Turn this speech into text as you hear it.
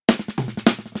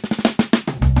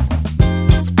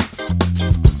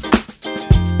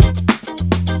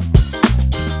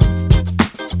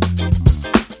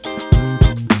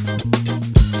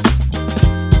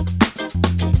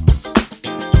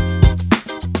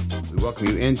welcome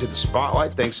you into the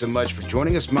spotlight. Thanks so much for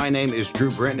joining us. My name is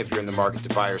Drew Brenton. If you're in the market to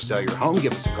buy or sell your home,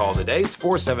 give us a call today. It's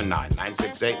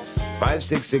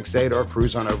 479-968-5668 or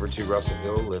cruise on over to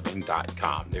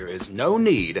russellvilleliving.com. There is no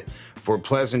need for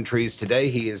pleasantries today.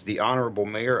 He is the Honorable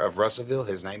Mayor of Russellville.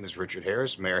 His name is Richard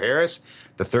Harris. Mayor Harris,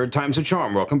 the third time's a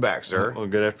charm. Welcome back, sir. Well,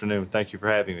 good afternoon. Thank you for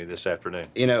having me this afternoon.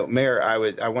 You know, Mayor,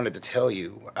 I wanted to tell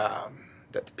you that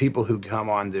the people who come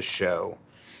on this show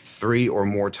 3 or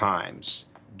more times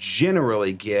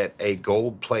generally get a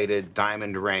gold-plated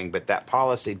diamond ring, but that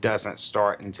policy doesn't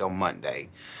start until Monday.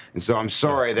 And so I'm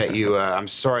sorry that you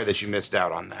missed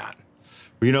out on that.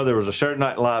 Well, you know, there was a Saturday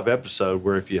Night Live episode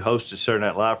where if you hosted Saturday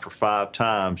Night Live for 5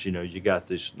 times, you know, you got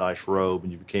this nice robe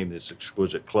and you became this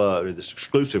exquisite club, or this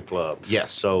exclusive club.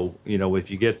 Yes. So, you know, if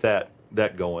you get that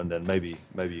going, then maybe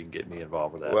you can get me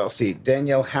involved with that. Well, see,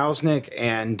 Danielle Hausnick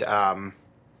and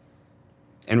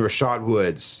Rashad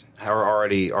Woods are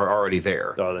already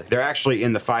there. Are they? They're actually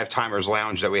in the 5-timers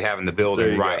lounge that we have in the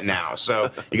building right now.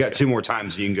 So you got 2 more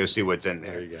times and you can go see what's in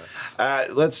there. There you go.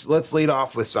 Let's lead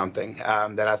off with something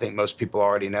that I think most people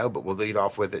already know, but we'll lead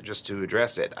off with it just to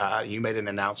address it. You made an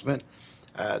announcement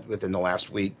within the last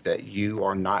week that you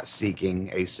are not seeking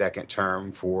a second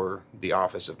term for the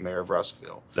office of Mayor of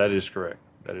Russellville. That is correct.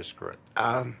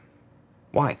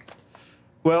 Why?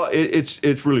 Well,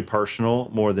 it's really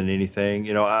personal more than anything.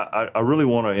 You know, I really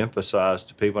want to emphasize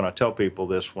to people, and I tell people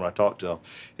this when I talk to them,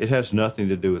 it has nothing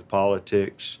to do with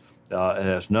politics. It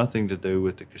has nothing to do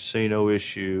with the casino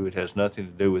issue. It has nothing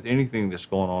to do with anything that's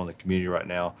going on in the community right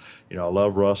now. You know, I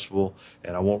love Russellville,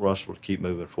 and I want Russellville to keep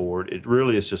moving forward. It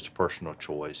really is just a personal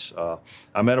choice.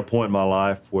 I'm at a point in my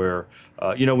life where,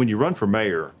 you know, when you run for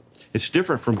mayor, it's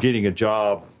different from getting a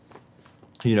job,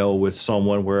 you know, with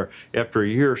someone where after a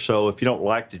year or so, if you don't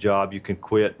like the job, you can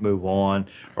quit, move on,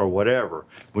 or whatever.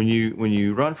 When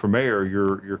you run for mayor,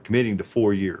 you're committing to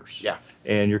 4 years. Yeah.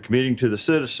 And you're committing to the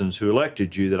citizens who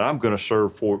elected you that I'm going to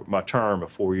serve for my term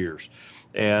of 4 years.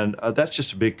 And that's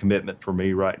just a big commitment for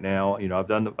me right now. You know,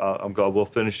 we'll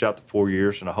finish out the 4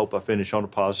 years, and I hope I finish on a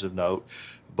positive note.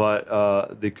 But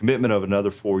the commitment of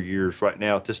another 4 years right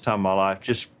now at this time in my life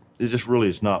it just really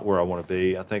is not where I want to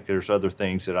be. I think there's other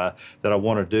things that I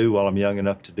want to do while I'm young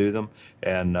enough to do them,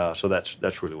 and so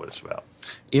that's really what it's about.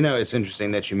 You know, it's interesting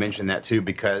that you mentioned that too,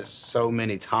 because so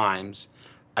many times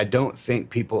I don't think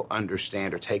people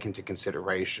understand or take into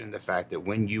consideration the fact that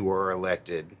when you are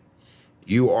elected,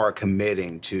 you are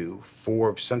committing to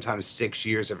 4, sometimes 6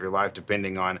 years of your life,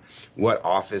 depending on what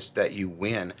office that you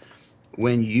win.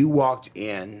 When you walked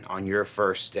in on your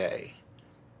first day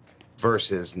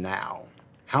versus now,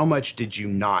 how much did you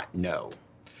not know?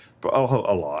 Oh,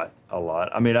 a lot.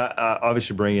 I mean, I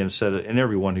obviously bring in a set of, and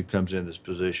everyone who comes in this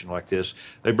position like this,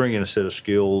 they bring in a set of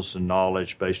skills and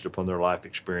knowledge based upon their life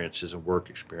experiences and work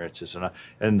experiences,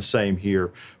 and the same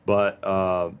here. But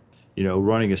you know,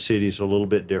 running a city is a little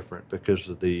bit different because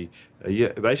of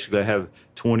basically I have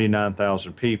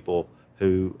 29,000 people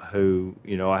who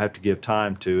you know I have to give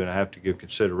time to and I have to give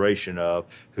consideration of,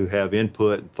 who have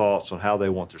input and thoughts on how they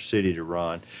want their city to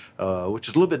run, which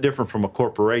is a little bit different from a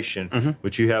corporation,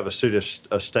 which you have a city of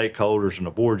stakeholders and a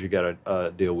board you got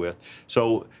to deal with.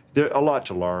 So there's a lot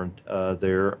to learn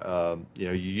there. You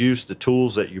know, you use the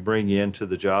tools that you bring into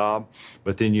the job,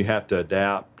 but then you have to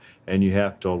adapt and you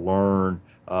have to learn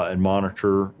and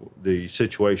monitor the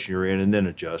situation you're in and then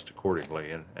adjust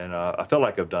accordingly. And I feel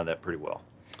like I've done that pretty well.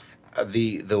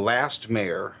 The last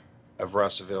mayor of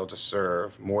Russellville to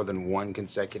serve more than one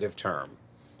consecutive term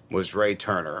was Ray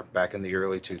Turner back in the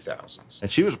early 2000s.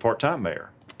 And she was a part-time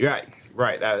mayor. Right.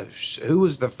 Who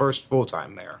was the first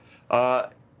full-time mayor?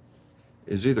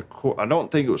 Is either I don't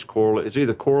think it was Corliss. It's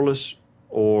either Corliss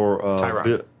or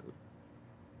Tyrone.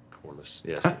 Corliss,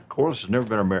 yes. Corliss has never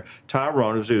been a mayor.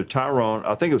 Tyrone, it was either Tyrone.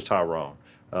 I think it was Tyrone.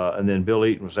 And then Bill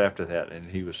Eaton was after that,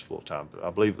 and he was full-time. But I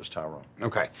believe it was Tyrone.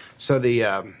 Okay. So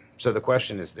the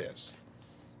question is this.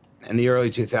 In the early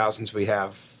 2000s, we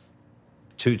have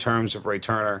 2 terms of Ray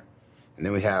Turner, and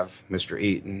then we have Mr.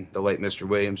 Eaton, the late Mr.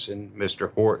 Williamson,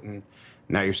 Mr. Horton,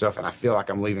 now yourself, and I feel like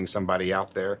I'm leaving somebody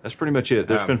out there. That's pretty much it.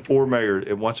 There's been 4 mayors.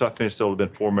 And once I finished, there have been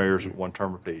 4 mayors at one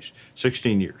term apiece,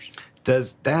 16 years.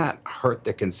 Does that hurt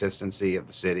the consistency of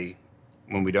the city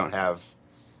when we don't have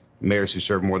mayors who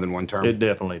serve more than one term? It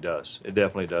definitely does.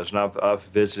 And I've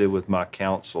visited with my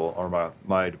council or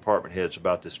my department heads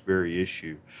about this very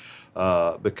issue,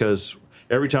 because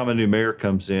every time a new mayor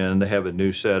comes in, they have a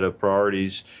new set of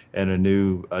priorities and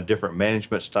a different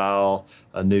management style,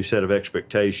 a new set of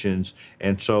expectations,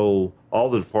 and so all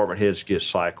the department heads get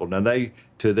cycled. Now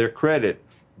to their credit,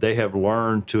 they have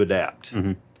learned to adapt.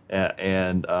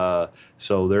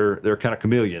 So they're kind of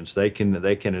chameleons. They can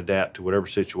adapt to whatever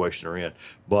situation they're in.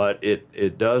 But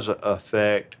it does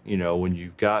affect, when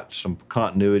you've got some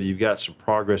continuity, you've got some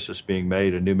progress that's being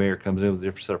made. A new mayor comes in with a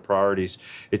different set of priorities.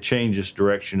 It changes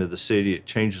direction of the city. It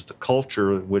changes the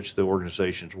culture in which the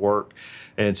organizations work,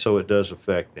 and so it does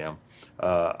affect them.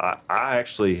 I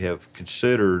actually have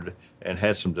considered and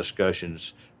had some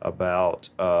discussions about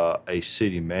a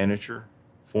city manager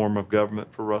form of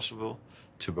government for Russellville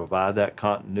to provide that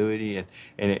continuity.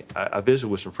 I visited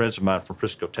with some friends of mine from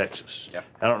Frisco, Texas. Yep.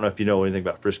 I don't know if you know anything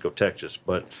about Frisco, Texas,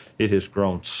 but it has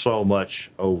grown so much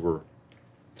over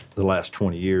the last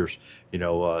 20 years.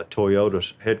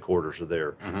 Toyota's headquarters are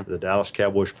there. The Dallas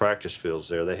Cowboys practice fields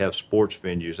there. They have sports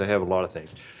venues. They have a lot of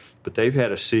things. But they've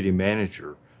had a city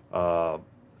manager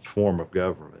form of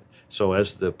government. So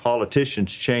as the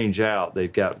politicians change out,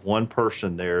 they've got one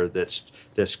person there that's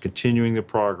continuing the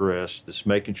progress, that's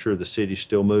making sure the city's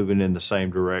still moving in the same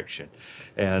direction.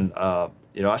 And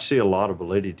I see a lot of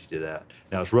validity to that.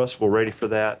 Now, is Russellville ready for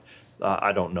that?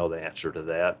 I don't know the answer to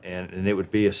that, and it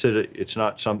would be it's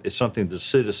something the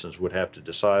citizens would have to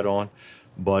decide on,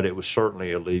 but it would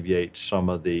certainly alleviate some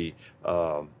of the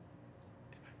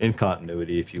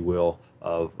incontinuity, if you will,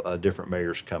 of different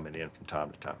mayors coming in from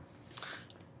time to time.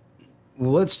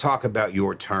 Well, let's talk about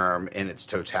your term in its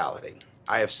totality.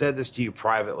 I have said this to you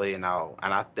privately, and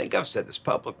I think I've said this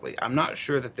publicly. I'm not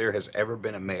sure that there has ever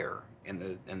been a mayor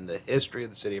in the history of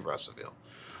the city of Russellville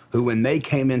who, when they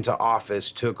came into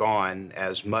office, took on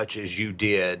as much as you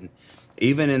did,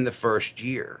 even in the first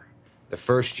year. The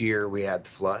first year we had the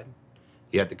flood,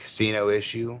 you had the casino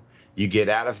issue. You get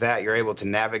out of that, you're able to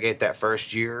navigate that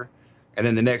first year, and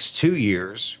then the next 2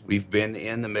 years, we've been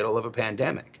in the middle of a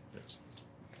pandemic.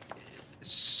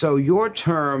 So your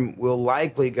term will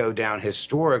likely go down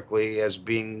historically as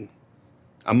being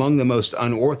among the most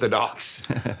unorthodox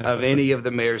of any of the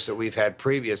mayors that we've had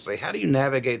previously. How do you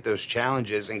navigate those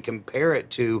challenges and compare it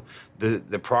to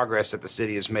the progress that the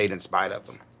city has made in spite of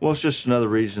them? Well, it's just another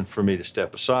reason for me to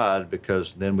step aside,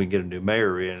 because then we get a new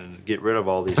mayor in and get rid of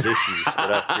all these issues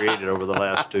that I've created over the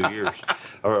last 2 years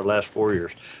or last 4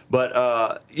 years.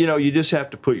 But, you just have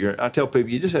to I tell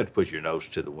people, you just have to put your nose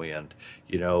to the wind,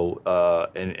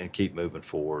 and keep moving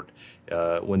forward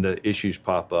when the issues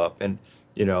pop up. And,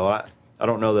 I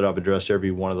don't know that I've addressed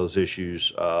every one of those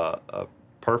issues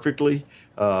perfectly,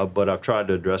 but I've tried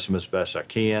to address them as best I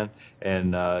can,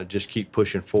 and just keep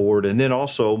pushing forward. And then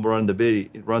also run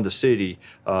the city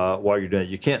while you're doing it.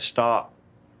 You can't stop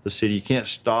the city. You can't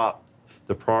stop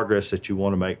the progress that you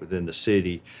want to make within the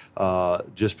city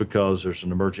just because there's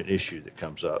an emergent issue that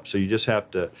comes up. So you just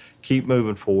have to keep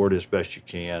moving forward as best you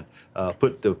can.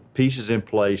 Put the pieces in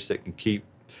place that can keep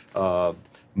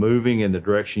moving in the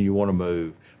direction you want to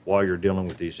move while you're dealing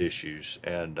with these issues.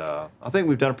 And I think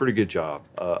we've done a pretty good job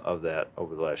of that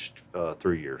over the last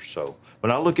 3 years. So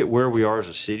when I look at where we are as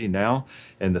a city now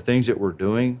and the things that we're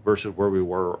doing versus where we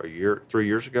were 3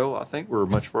 years ago, I think we're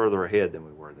much further ahead than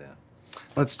we were then.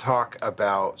 Let's talk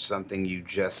about something you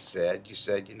just said. You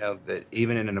said, that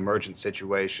even in an emergent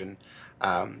situation,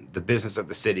 the business of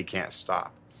the city can't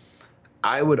stop.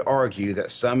 I would argue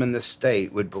that some in the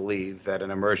state would believe that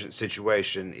an emergent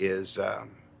situation is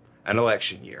an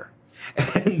election year.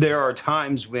 And there are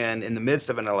times when, in the midst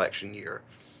of an election year,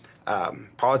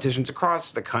 politicians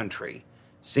across the country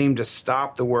seem to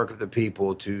stop the work of the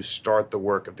people to start the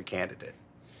work of the candidate.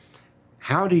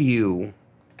 How do you,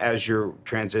 as you're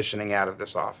transitioning out of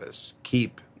this office,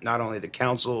 keep not only the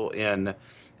council in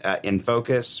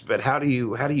focus, but how do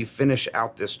you finish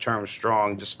out this term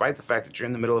strong, despite the fact that you're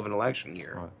in the middle of an election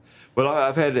year? Right. Well,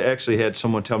 I've had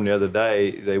someone tell me the other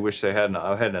day they wish I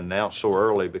hadn't announced so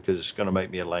early because it's going to make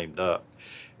me a lame duck,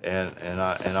 and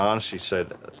I honestly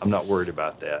said I'm not worried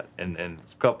about that, and a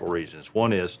couple of reasons.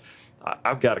 One is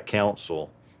I've got a council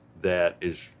that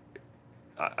is.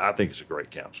 I think it's a great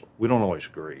council. We don't always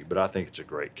agree, but I think it's a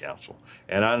great council.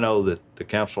 And I know that the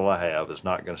council I have is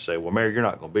not going to say, well, Mayor, you're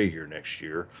not going to be here next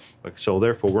year, so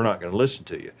therefore we're not going to listen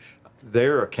to you.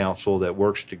 They're a council that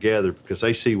works together because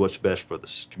they see what's best for the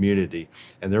community,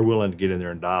 and they're willing to get in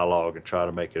there and dialogue and try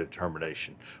to make a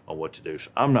determination on what to do. So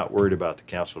I'm not worried about the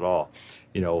council at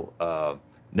all.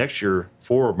 Next year,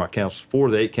 4 of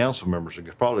the 8 council members are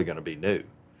probably going to be new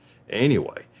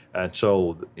anyway. And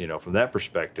so, from that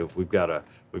perspective, we've got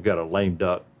a lame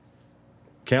duck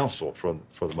council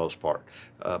for the most part.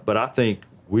 But I think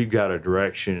we've got a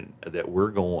direction that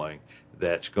we're going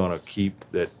that's going to keep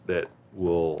that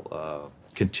will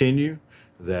continue.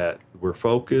 That we're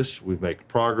focused. We've made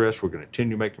progress. We're going to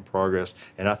continue making progress,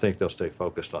 and I think they'll stay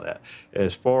focused on that.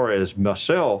 As far as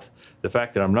myself, the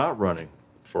fact that I'm not running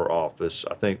for office,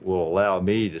 I think will allow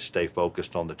me to stay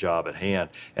focused on the job at hand.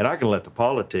 And I can let the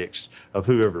politics of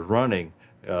whoever's running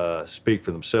speak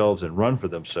for themselves and run for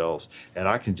themselves, and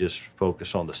I can just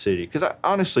focus on the city. Because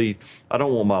honestly, I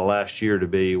don't want my last year to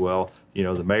be, well,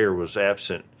 the mayor was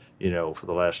absent, for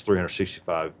the last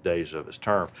 365 days of his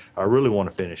term. I really want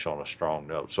to finish on a strong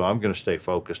note. So I'm going to stay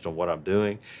focused on what I'm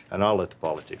doing, and I'll let the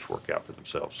politics work out for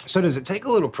themselves. So does it take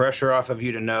a little pressure off of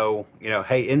you to know,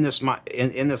 hey, in this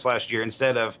last year,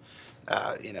 instead of,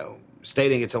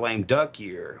 stating it's a lame duck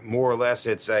year, more or less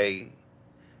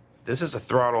this is a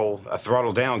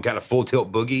throttle down kind of full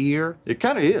tilt boogie year? It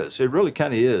kind of is. It really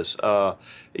kind of is.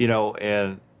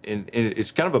 And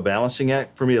it's kind of a balancing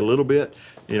act for me a little bit.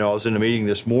 I was in a meeting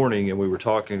this morning and we were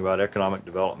talking about economic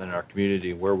development in our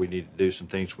community and where we need to do some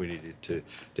things we needed to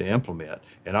implement.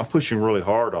 And I'm pushing really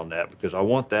hard on that because I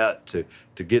want that to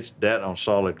get that on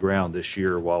solid ground this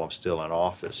year while I'm still in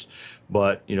office.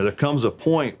 But, there comes a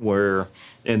point where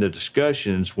in the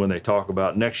discussions, when they talk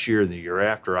about next year and the year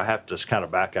after, I have to just kind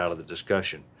of back out of the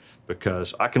discussion,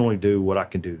 because I can only do what I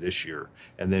can do this year.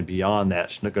 And then beyond that,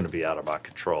 it's not going to be out of my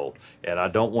control. And I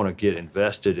don't want to get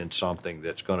invested in something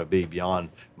that's going to be beyond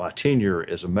my tenure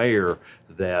as a mayor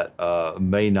that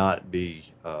may not be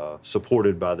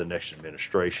supported by the next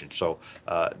administration. So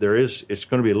it's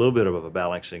going to be a little bit of a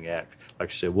balancing act. Like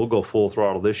I said, we'll go full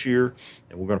throttle this year,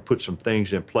 and we're going to put some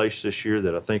things in place this year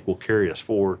that I think will carry us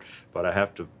forward. But I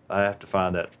have to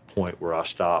find that point where I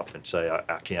stop and say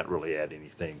I can't really add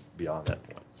anything beyond that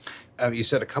point. You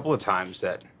said a couple of times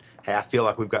that, hey, I feel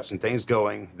like we've got some things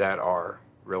going that are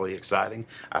really exciting.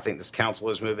 I think this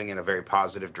council is moving in a very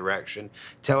positive direction.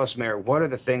 Tell us, Mayor, what are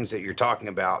the things that you're talking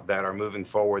about that are moving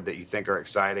forward that you think are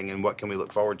exciting, and what can we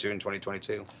look forward to in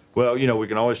 2022? Well, we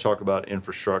can always talk about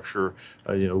infrastructure.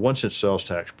 1 cent sales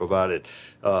tax provided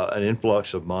an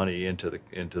influx of money into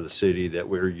the city that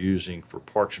we're using for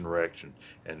parks and rec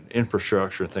and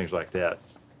infrastructure and things like that.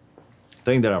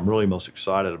 Thing that I'm really most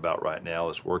excited about right now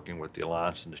is working with the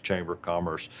Alliance and the Chamber of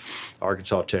Commerce,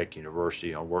 Arkansas Tech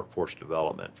University, on workforce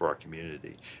development for our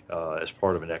community as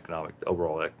part of an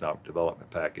overall economic development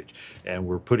package. And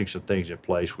we're putting some things in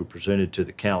place. We presented to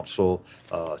the council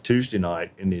Tuesday night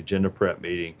in the agenda prep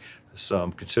meeting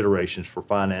some considerations for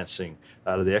financing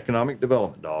out of the economic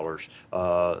development dollars,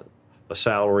 a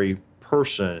salary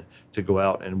person to go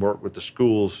out and work with the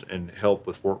schools and help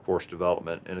with workforce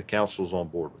development, and the council's on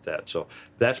board with that. So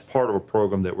that's part of a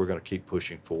program that we're going to keep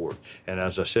pushing forward. And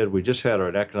as I said, we just had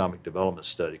an economic development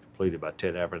study completed by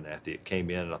Ted Abernathy. It came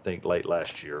in, I think, late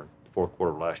last year, fourth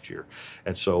quarter of last year.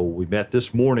 And so we met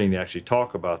this morning to actually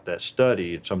talk about that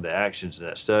study and some of the actions in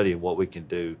that study and what we can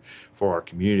do for our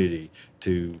community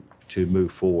to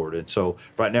move forward. And so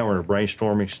right now we're in a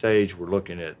brainstorming stage. We're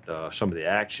looking at some of the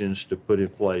actions to put in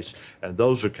place, and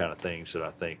those are kind of things that I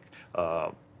think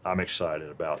I'm excited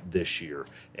about this year.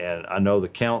 And I know the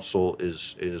council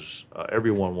is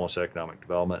everyone wants economic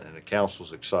development, and the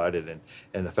council's excited,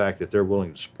 and the fact that they're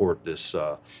willing to support this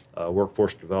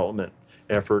workforce development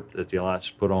effort that the Alliance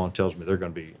put on tells me they're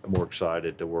going to be more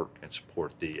excited to work and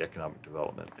support the economic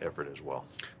development effort as well.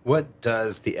 What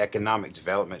does the economic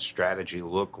development strategy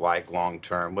look like long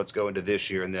term? Let's go into this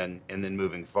year and then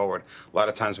moving forward. A lot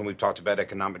of times when we've talked about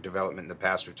economic development in the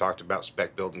past, we've talked about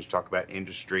spec buildings, we've talked about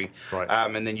industry, right.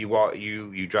 And then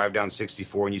you drive down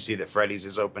 64 and you see that Freddy's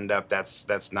has opened up.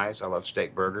 That's nice. I love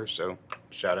steak burgers, so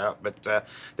shout out. But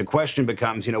the question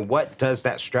becomes, what does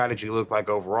that strategy look like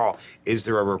overall? Is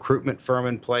there a recruitment firm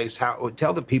in place?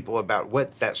 Tell the people about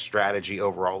what that strategy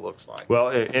overall looks like. Well,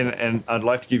 and I'd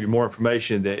like to give you more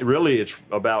information. That really it's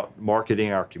about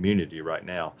marketing our community right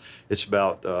now. It's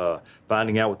about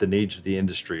finding out what the needs of the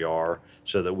industry are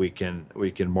so that we can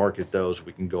market those.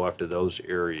 We can go after those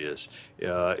areas.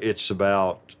 It's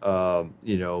about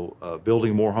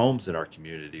building more homes in our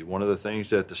community. One of the things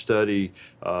that the study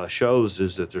shows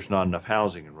is that there's not enough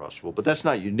housing in Russellville, but that's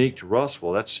not unique to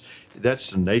Russellville.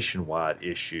 That's a nationwide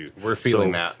issue. We're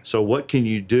feeling that. So what can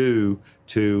you do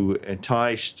to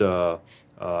entice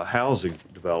housing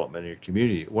development in your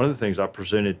community? One of the things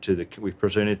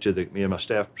me and my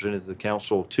staff presented to the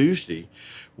council Tuesday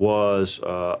was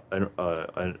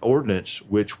an ordinance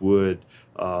which would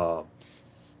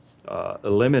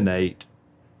eliminate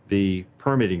the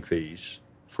permitting fees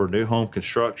for new home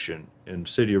construction in the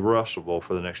city of Russellville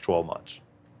for the next 12 months.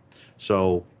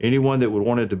 So anyone that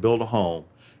wanted to build a home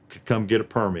could come get a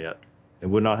permit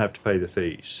and would not have to pay the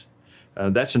fees.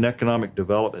 That's an economic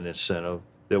development incentive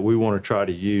that we want to try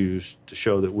to use to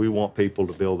show that we want people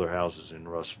to build their houses in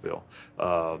Russellville.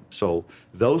 So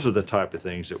those are the type of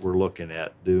things that we're looking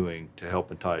at doing to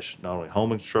help entice not only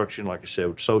home construction, like I said,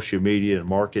 with social media and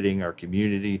marketing our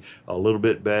community a little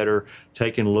bit better,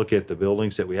 taking a look at the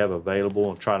buildings that we have available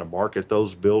and trying to market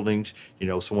those buildings.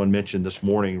 Someone mentioned this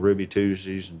morning Ruby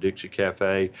Tuesdays and Dixie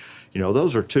Cafe.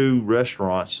 Those are two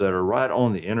restaurants that are right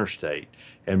on the interstate,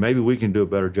 and maybe we can do a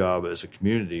better job as a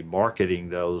community marketing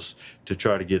those to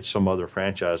try to get some other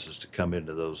franchises to come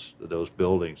into those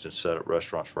buildings and set up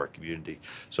restaurants for our community.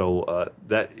 So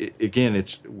again,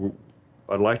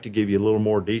 I'd like to give you a little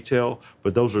more detail,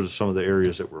 but those are some of the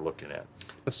areas that we're looking at.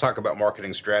 Let's talk about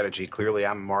marketing strategy. Clearly,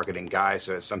 I'm a marketing guy,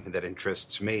 so it's something that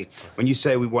interests me. When you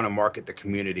say we want to market the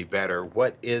community better,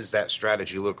 what is that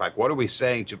strategy look like? What are we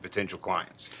saying to potential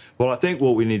clients? Well, I think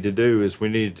what we need to do is we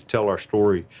need to tell our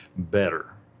story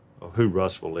better of who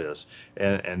Russellville is,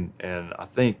 and I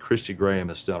think Christy Graham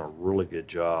has done a really good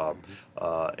job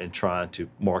in trying to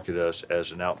market us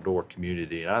as an outdoor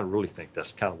community, and I really think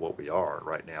that's kind of what we are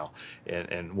right now,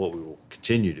 and what we will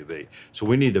continue to be. So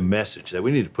we need a message that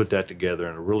we need to put that together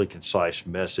in a really concise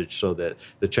message, so that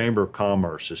the Chamber of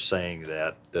Commerce is saying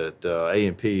that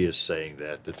A&P is saying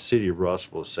that the City of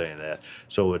Russellville is saying that.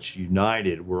 So it's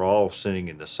united. We're all sending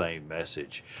in the same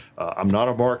message. I'm not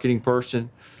a marketing person,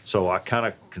 so I kind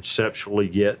of conceptually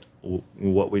get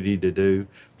what we need to do,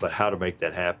 but how to make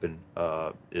that happen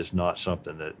is not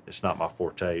something that, it's not my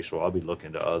forte, so I'll be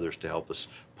looking to others to help us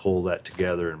pull that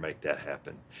together and make that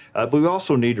happen. But we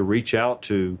also need to reach out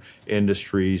to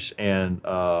industries and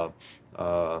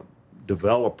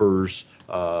developers,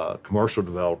 commercial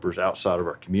developers outside of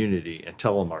our community, and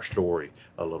tell them our story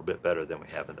a little bit better than we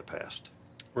have in the past.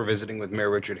 We're visiting with Mayor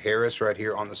Richard Harris right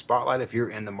here on the Spotlight. If you're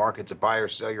in the market to buy or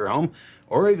sell your home,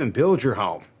 or even build your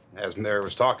home, as Mayor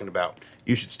was talking about,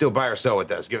 you should still buy or sell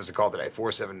with us. Give us a call today,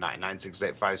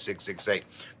 479-968-5668.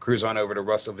 Cruise on over to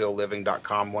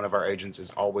russellvilleliving.com. One of our agents is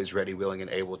always ready, willing, and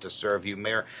able to serve you.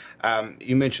 Mayor,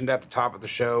 you mentioned at the top of the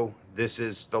show, this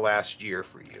is the last year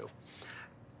for you.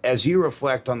 As you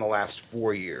reflect on the last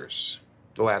 4 years,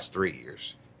 the last 3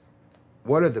 years,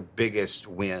 what are the biggest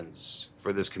wins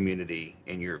for this community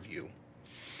in your view?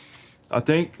 I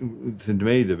think, to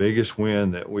me, the biggest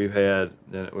win that we've had,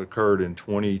 and it occurred in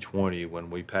 2020 when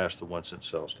we passed the 1 cent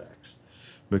sales tax,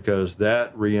 because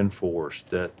that reinforced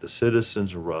that the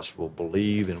citizens of Russellville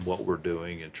believe in what we're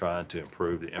doing and trying to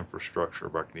improve the infrastructure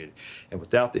of our community. And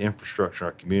without the infrastructure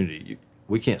in our community,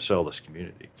 we can't sell this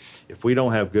community. If we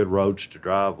don't have good roads to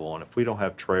drive on, if we don't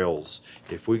have trails,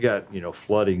 if we got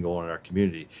flooding going in our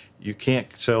community, you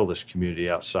can't sell this community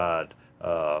outside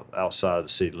of the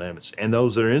city limits. And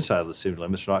those that are inside of the city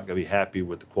limits are not going to be happy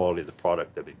with the quality of the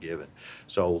product they've been given.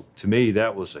 So to me,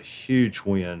 that was a huge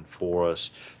win for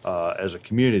us as a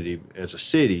community, as a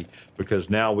city, because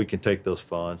now we can take those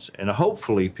funds, and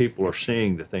hopefully people are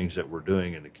seeing the things that we're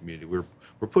doing in the community. We're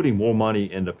putting more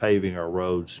money into paving our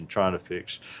roads and trying to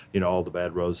fix, all the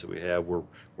bad roads that we have. We're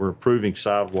improving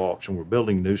sidewalks, and we're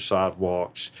building new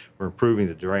sidewalks. We're improving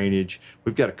the drainage.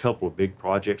 We've got a couple of big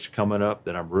projects coming up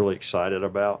that I'm really excited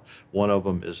about. One of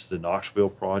them is the Knoxville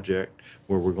project,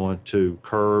 where we're going to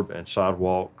curb and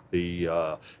sidewalk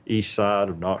the east side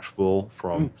of Knoxville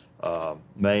from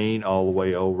Maine all the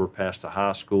way over past the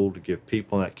high school, to give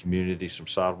people in that community some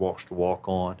sidewalks to walk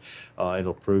on.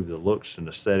 It'll improve the looks and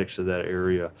aesthetics of that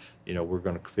area. We're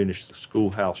going to finish the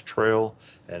schoolhouse trail,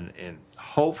 and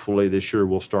hopefully this year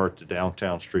we'll start the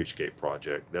downtown streetscape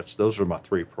project. Those are my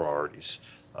 3 priorities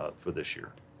for this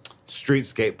year.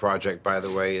 Streetscape project, by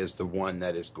the way, is the one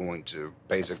that is going to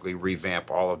basically revamp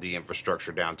all of the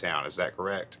infrastructure downtown. Is that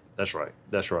correct? That's right.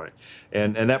 That's right.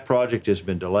 And that project has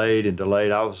been delayed and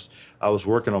delayed. I was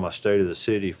working on my State of the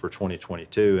City for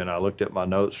 2022, and I looked at my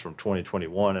notes from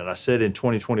 2021, and I said in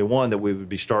 2021 that we would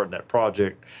be starting that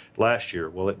project last year.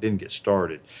 Well, it didn't get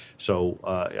started. So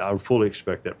I fully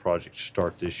expect that project to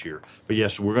start this year. But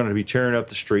yes, we're going to be tearing up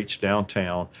the streets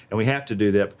downtown, and we have to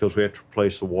do that because we have to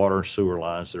replace the water and sewer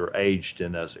lines that are aged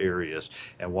in those areas.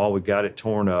 And while we got it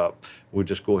torn up, we'll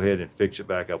just go ahead and fix it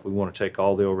back up. We want to take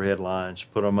all the overhead lines,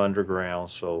 put them underground,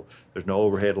 so there's no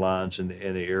overhead lines in the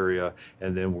area,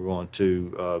 and then we're going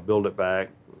to build it back,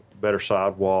 better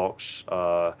sidewalks,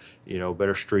 better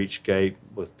streetscape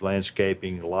with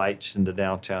landscaping, lights in the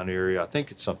downtown area. I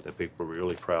think it's something that people are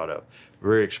really proud of.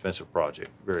 Very expensive project,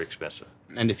 very expensive.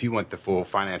 And if you want the full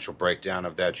financial breakdown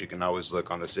of that, you can always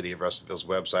look on the City of Russellville's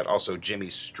website. Also, Jimmy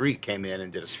Street came in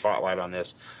and did a spotlight on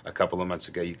this a couple of months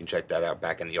ago. You can check that out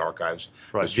back in the archives.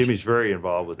 Right, Jimmy's very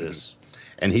involved with this.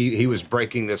 And he was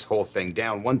breaking this whole thing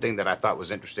down. One thing that I thought was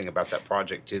interesting about that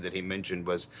project too that he mentioned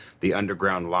was the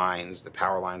underground lines, the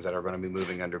power lines that are going to be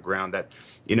moving underground. That,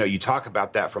 you talk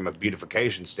about that from a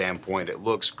beautification standpoint, it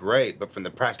looks great, but from the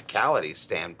practicality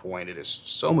standpoint, it is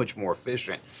so much more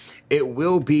efficient. It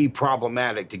will be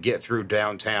problematic to get through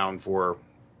downtown for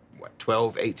what,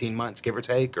 12, 18 months, give or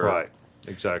take, or Right.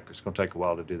 Exactly. It's going to take a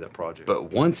while to do that project.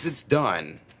 but once it's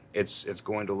done, it's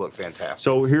going to look fantastic.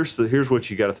 So here's what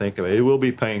you got to think of. It will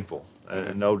be painful,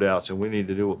 no doubts, and we need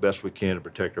to do what best we can to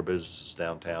protect our businesses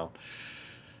downtown.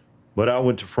 But I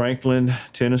went to Franklin,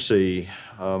 Tennessee,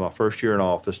 my first year in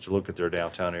office, to look at their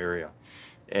downtown area,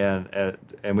 and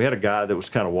we had a guy that was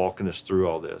kind of walking us through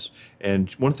all this. And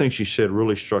one thing she said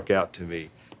really struck out to me,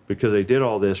 because they did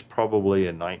all this probably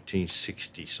in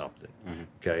 1960 something.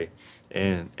 Okay,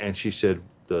 and she said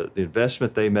the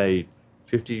investment they made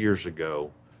 50 years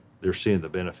ago, they're seeing the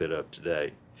benefit of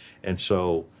today. And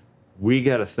so we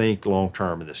got to think long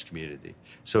term in this community.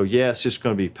 So yes, it's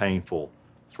going to be painful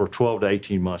for 12 to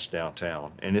 18 months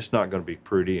downtown, and it's not going to be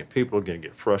pretty, and people are going to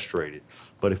get frustrated.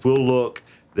 But if we'll look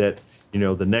that,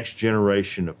 the next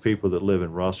generation of people that live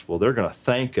in Russellville, they're going to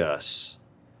thank us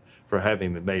for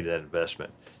having made that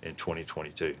investment in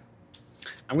 2022.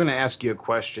 I'm going to ask you a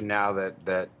question now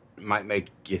that might make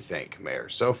you think, Mayor.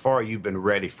 So far, you've been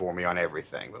ready for me on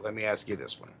everything, but let me ask you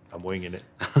this one. I'm winging it.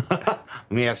 Let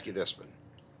me ask you this one.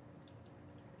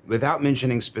 Without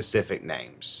mentioning specific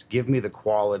names, give me the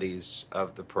qualities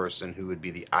of the person who would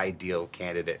be the ideal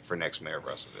candidate for next mayor of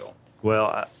Russellville.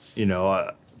 Well,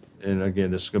 and again,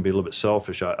 this is going to be a little bit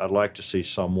selfish. I'd like to see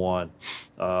someone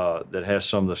that has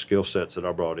some of the skill sets that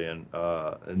I brought in.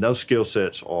 And those skill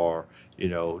sets are,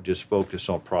 just focus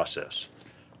on process,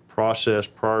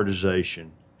 prioritization,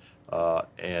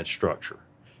 and structure.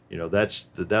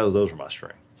 Those are my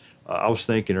strengths. I was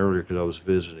thinking earlier, because I was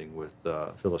visiting with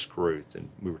Phyllis Caruth, and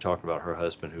we were talking about her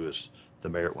husband, who was the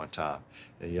mayor at one time.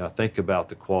 And I think about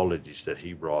the qualities that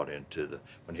he brought into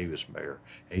when he was mayor.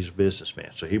 And he's a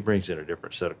businessman, so he brings in a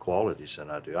different set of qualities than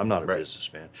I do. I'm not a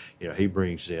businessman. He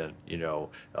brings in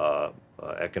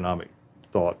economic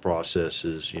thought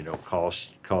processes,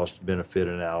 cost benefit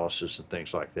analysis and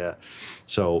things like that.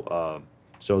 So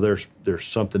there's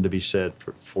something to be said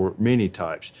for many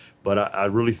types, but I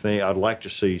really think I'd like to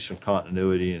see some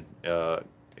continuity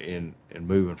in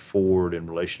moving forward in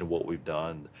relation to what we've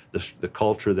done. The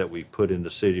culture that we put in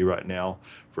the city right now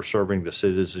for serving the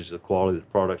citizens, the quality of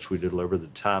the products we deliver, the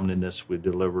timeliness we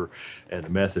deliver, and the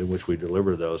method in which we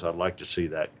deliver those. I'd like to see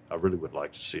that. I really would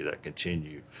like to see that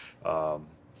continue.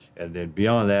 And then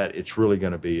beyond that, it's really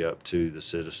going to be up to the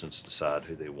citizens to decide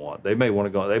who they want. They may want to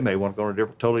go. They may want to go in a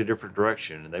totally different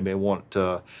direction, and they may want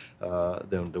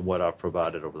than what I've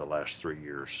provided over the last 3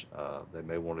 years. They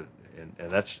may want to,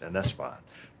 and that's fine.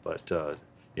 But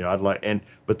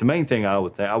but the main thing I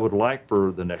would like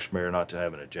for the next mayor not to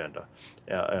have an agenda,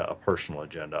 a personal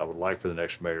agenda. I would like for the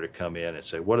next mayor to come in and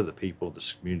say, what do the people of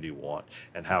this community want,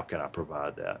 and how can I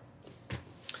provide that?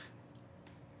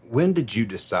 When did you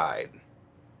decide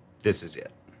this is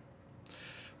it?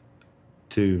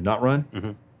 To not run?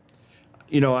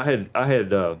 Mm-hmm. I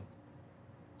had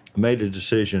made a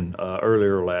decision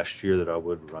earlier last year that I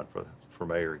would run for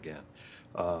mayor again,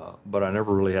 but I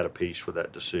never really had a peace with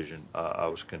that decision. I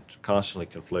was constantly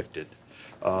conflicted.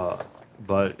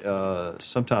 But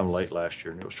sometime late last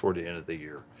year, and it was toward the end of the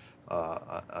year,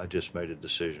 I just made a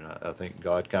decision. I think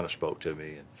God kind of spoke to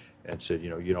me and said,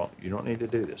 you don't need to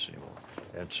do this anymore.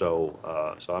 And so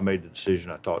I made the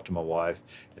decision. I talked to my wife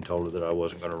and told her that I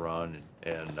wasn't going to run,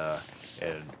 and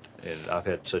I've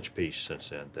had such peace since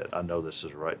then that I know this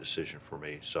is the right decision for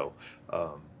me. So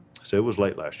it was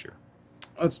late last year.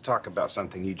 Let's talk about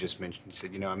something you just mentioned. You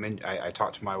said, I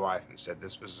talked to my wife and said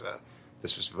this was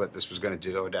what this was going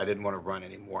to do. I didn't want to run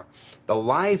anymore. The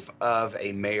life of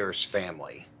a mayor's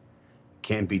family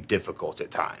can be difficult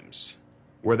at times.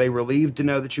 Were they relieved to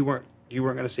know that you weren't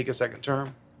going to seek a second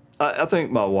term? I think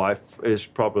my wife is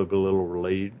probably a little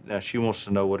relieved. Now, she wants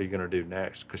to know what are you going to do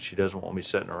next, because she doesn't want me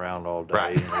sitting around all day.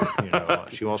 Right.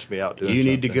 And, she wants me out doing You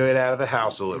need to something. get out of the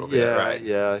house a little bit, right?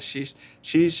 Yeah. She's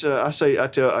I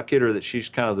kid her that she's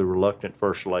kind of the reluctant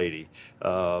first lady.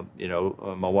 My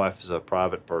wife is a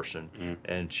private person,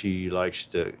 and she likes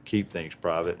to keep things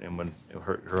private. And when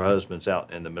her husband's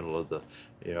out in the middle of the,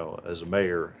 as a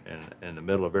mayor and in the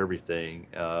middle of everything,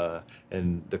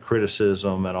 and the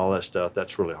criticism and all that stuff,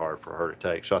 that's really hard for her to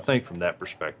take. So I think from that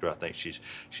perspective, I think she's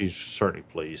certainly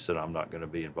pleased that I'm not going to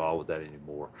be involved with that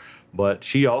anymore. But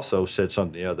she also said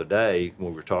something the other day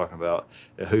when we were talking about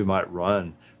who might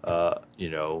run,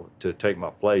 to take my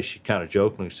place. She kind of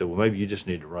jokingly said, well, maybe you just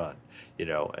need to run,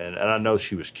 and I know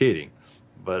she was kidding,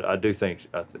 but I do think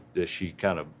that she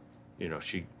kind of,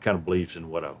 she kind of believes in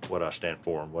what I stand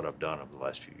for and what I've done over the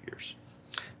last few years.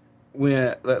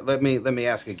 Let me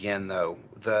ask again though,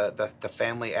 the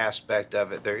family aspect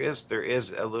of it. There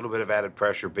is a little bit of added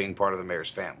pressure being part of the mayor's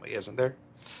family, isn't there?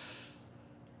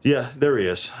 Yeah, there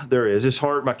is. There is. It's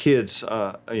hard. My kids,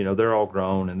 they're all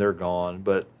grown and they're gone,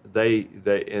 but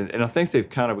and I think they've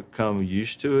kind of become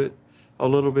used to it a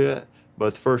little bit.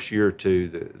 But the first year or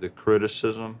two, the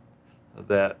criticism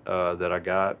that I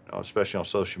got, especially on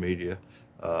social media,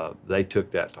 they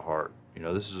took that to heart.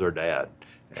 This is their dad,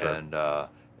 Sure.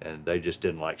 And they just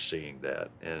didn't like seeing that,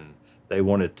 and they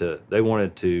wanted to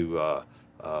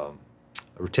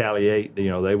retaliate.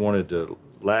 They wanted to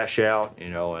lash out.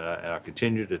 And I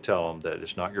continue to tell them that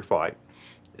it's not your fight,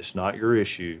 it's not your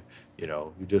issue.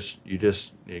 You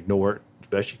just ignore it as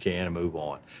best you can and move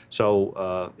on.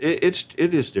 So it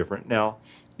is different now.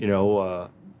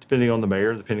 Depending on the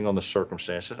mayor, depending on the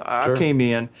circumstances. Sure. I came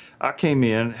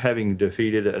in having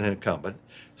defeated an incumbent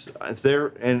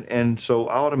there, and so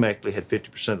I automatically had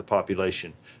 50% of the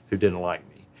population who didn't like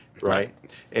me, right?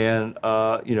 And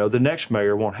the next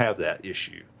mayor won't have that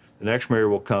issue. The next mayor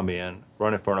will come in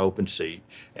running for an open seat,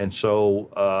 and so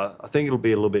I think it'll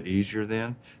be a little bit easier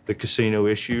then. The casino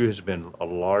issue has been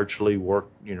largely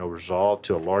resolved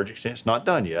to a large extent. It's not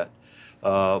done yet.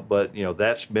 But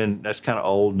that's kind of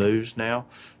old news now.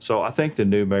 So I think the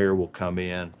new mayor will come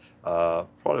in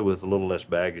probably with a little less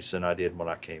baggage than I did when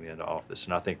I came into office,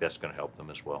 and I think that's going to help them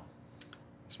as well.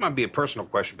 This might be a personal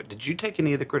question, but did you take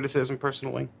any of the criticism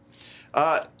personally?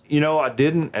 I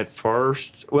didn't at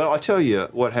first. Well, I tell you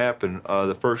what happened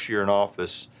the first year in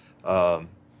office.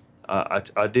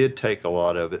 I did take a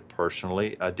lot of it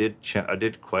personally. I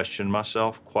did question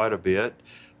myself quite a bit.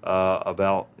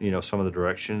 About some of the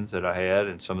directions that I had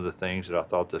and some of the things that I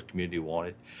thought the community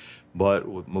wanted, but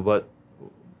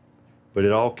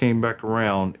it all came back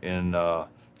around in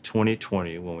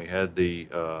 2020 when we had the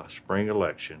spring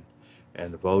election,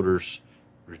 and the voters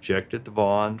rejected the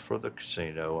bond for the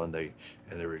casino, and they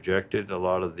rejected a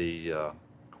lot of the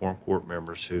quorum court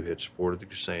members who had supported the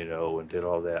casino and did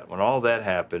all that. When all that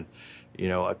happened,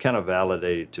 it kind of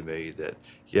validated to me that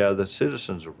the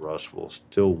citizens of Russellville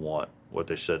still want what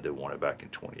they said they wanted back in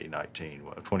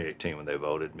 2018 when they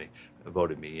voted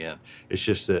me in. It's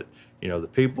just that the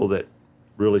people that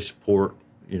really support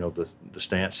the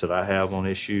stance that I have on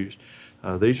issues,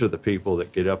 these are the people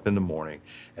that get up in the morning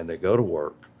and they go to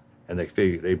work and they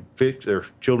fix their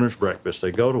children's breakfast.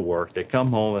 They go to work, they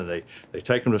come home, and they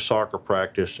take them to soccer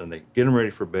practice, and they get them ready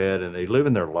for bed, and they live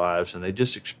in their lives, and they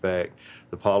just expect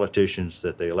the politicians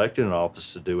that they elected in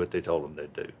office to do what they told them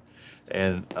they'd do.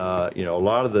 And a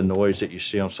lot of the noise that you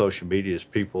see on social media is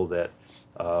people that,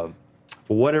 for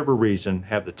whatever reason,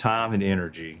 have the time and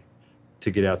energy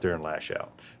to get out there and lash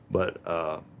out. But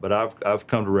I've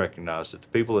come to recognize that the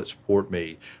people that support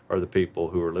me are the people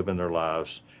who are living their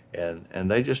lives, and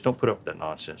they just don't put up with that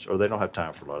nonsense, or they don't have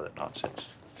time for a lot of that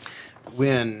nonsense.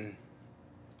 When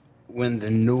the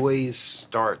noise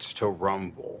starts to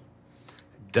rumble,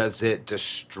 does it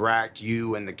distract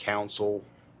you and the council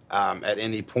at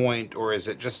any point, or is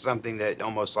it just something that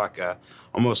almost like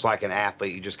an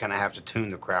athlete, you just kind of have to tune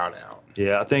the crowd out?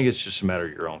 Yeah, I think it's just a matter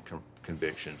of your own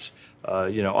convictions.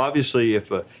 Obviously, if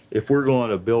we're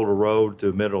going to build a road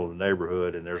through the middle of the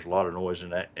neighborhood and there's a lot of noise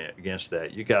against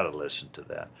that, you got to listen to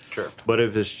that. Sure. But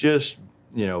if it's just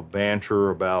banter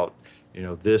about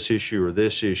this issue or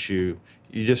this issue,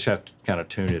 you just have to kind of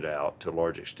tune it out to a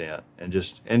large extent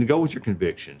and go with your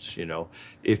convictions.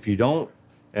 If you don't,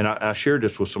 and I shared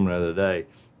this with someone the other day,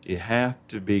 you have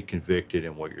to be convicted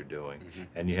in what you're doing,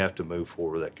 and you have to move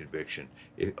forward with that conviction.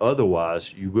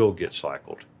 Otherwise, you will get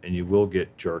cycled, and you will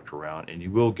get jerked around, and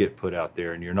you will get put out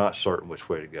there, and you're not certain which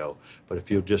way to go. But if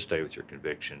you'll just stay with your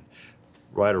conviction,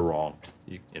 right or wrong,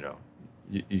 you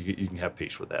can have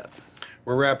peace with that.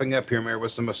 We're wrapping up here, Mayor.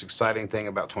 What's the most exciting thing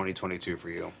about 2022 for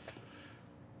you?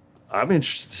 I'm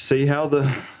interested to see how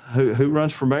who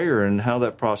runs for mayor and how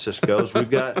that process goes. We've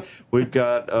got like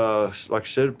I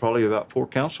said, probably about 4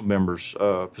 council members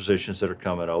positions that are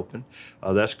coming open.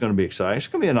 That's going to be exciting. It's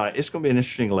going to be an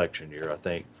interesting election year, I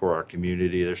think, for our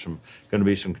community. There's going to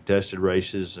be some contested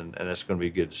races, and that's going to be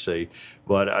good to see.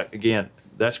 But again,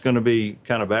 that's going to be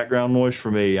kind of background noise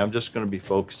for me. I'm just going to be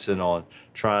focusing on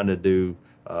trying to do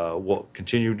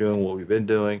continue doing what we've been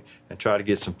doing, and try to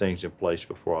get some things in place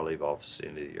before I leave office at the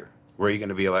end of the year. Where are you going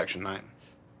to be election night?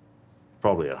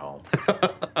 Probably at home.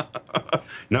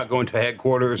 Not going to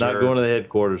headquarters? Not going to the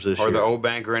headquarters this year. Or the old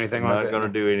bank or anything like that? Not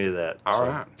going to do any of that. All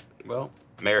right. Well,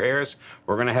 Mayor Harris,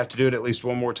 we're going to have to do it at least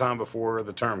one more time before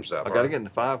the term's up. I got to get in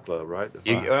the 5 Club, right?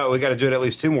 We got to do it at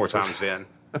least 2 more times then.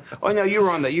 Oh no, you were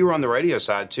on the radio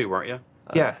side too, weren't you?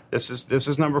 Yeah, this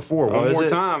is number 4. Oh, One more it?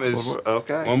 time is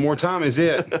Okay. One more time is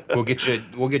it. We'll get you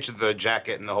the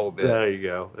jacket and the whole bit. There you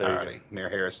go. There All you go. righty, Mayor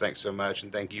Harris, thanks so much,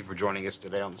 and thank you for joining us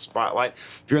today on the Spotlight.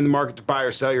 If you're in the market to buy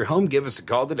or sell your home, give us a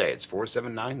call today. It's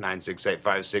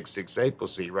 479-968-5668. We'll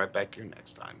see you right back here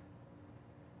next time.